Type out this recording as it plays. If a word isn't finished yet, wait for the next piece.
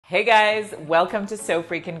Hey guys, welcome to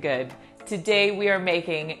Sophreakingood. Today we are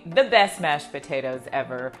making the best mashed potatoes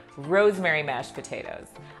ever, rosemary mashed potatoes.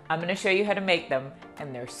 I'm going to show you how to make them,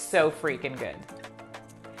 and they're so freaking good.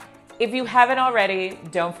 If you haven't already,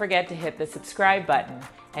 don't forget to hit the subscribe button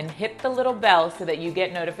and hit the little bell so that you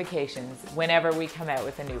get notifications whenever we come out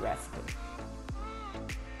with a new recipe.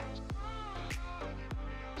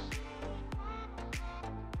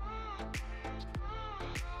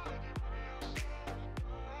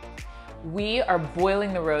 We are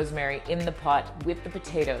boiling the rosemary in the pot with the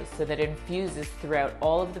potatoes so that it infuses throughout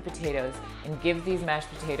all of the potatoes and gives these mashed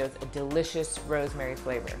potatoes a delicious rosemary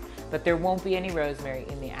flavor. But there won't be any rosemary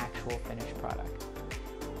in the actual finished product.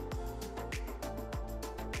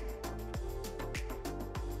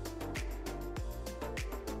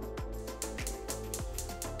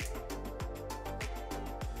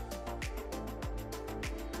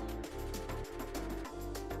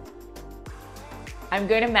 I'm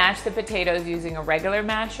going to mash the potatoes using a regular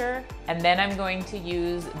masher, and then I'm going to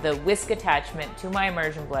use the whisk attachment to my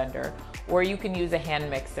immersion blender, or you can use a hand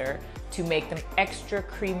mixer to make them extra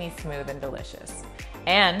creamy, smooth, and delicious.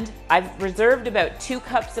 And I've reserved about 2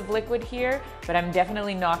 cups of liquid here, but I'm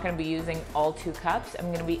definitely not going to be using all 2 cups. I'm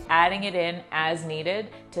going to be adding it in as needed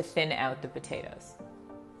to thin out the potatoes.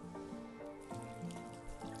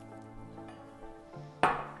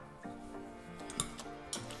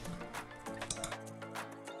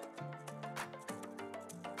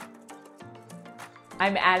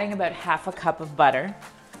 I'm adding about half a cup of butter,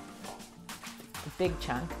 a big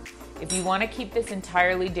chunk. If you want to keep this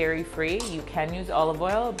entirely dairy-free, you can use olive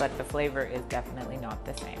oil, but the flavor is definitely not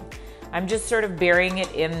the same. I'm just sort of burying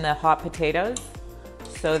it in the hot potatoes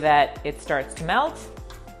so that it starts to melt.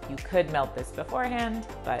 You could melt this beforehand,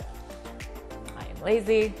 but I am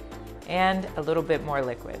lazy. And a little bit more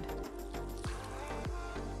liquid.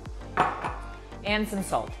 And some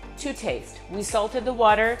salt to taste. We salted the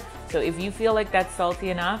water, so if you feel like that's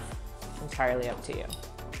salty enough, it's entirely up to you.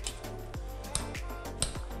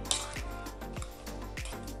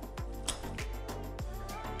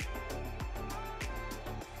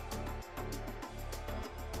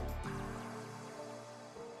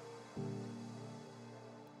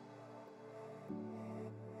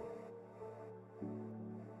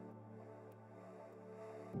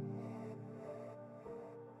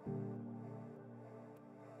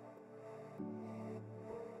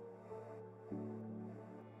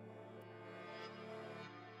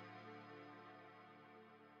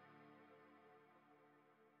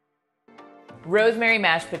 Rosemary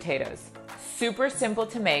mashed potatoes. Super simple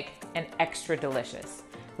to make and extra delicious.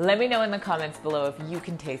 Let me know in the comments below if you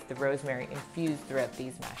can taste the rosemary infused throughout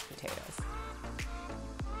these mashed potatoes.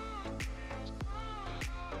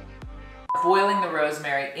 Boiling the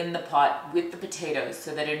rosemary in the pot with the potatoes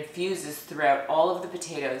so that it infuses throughout all of the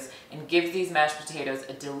potatoes and gives these mashed potatoes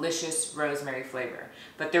a delicious rosemary flavor.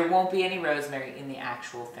 But there won't be any rosemary in the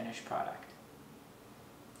actual finished product.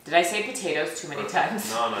 Did I say potatoes too many times?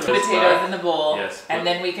 No. Potatoes in the bowl, yes, and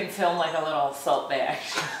then we can film like a little salt bag.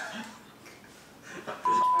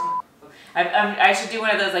 I should do one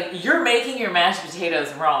of those like, you're making your mashed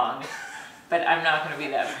potatoes wrong, but I'm not going to be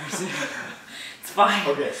that person. It's fine.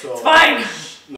 Okay, so it's fine.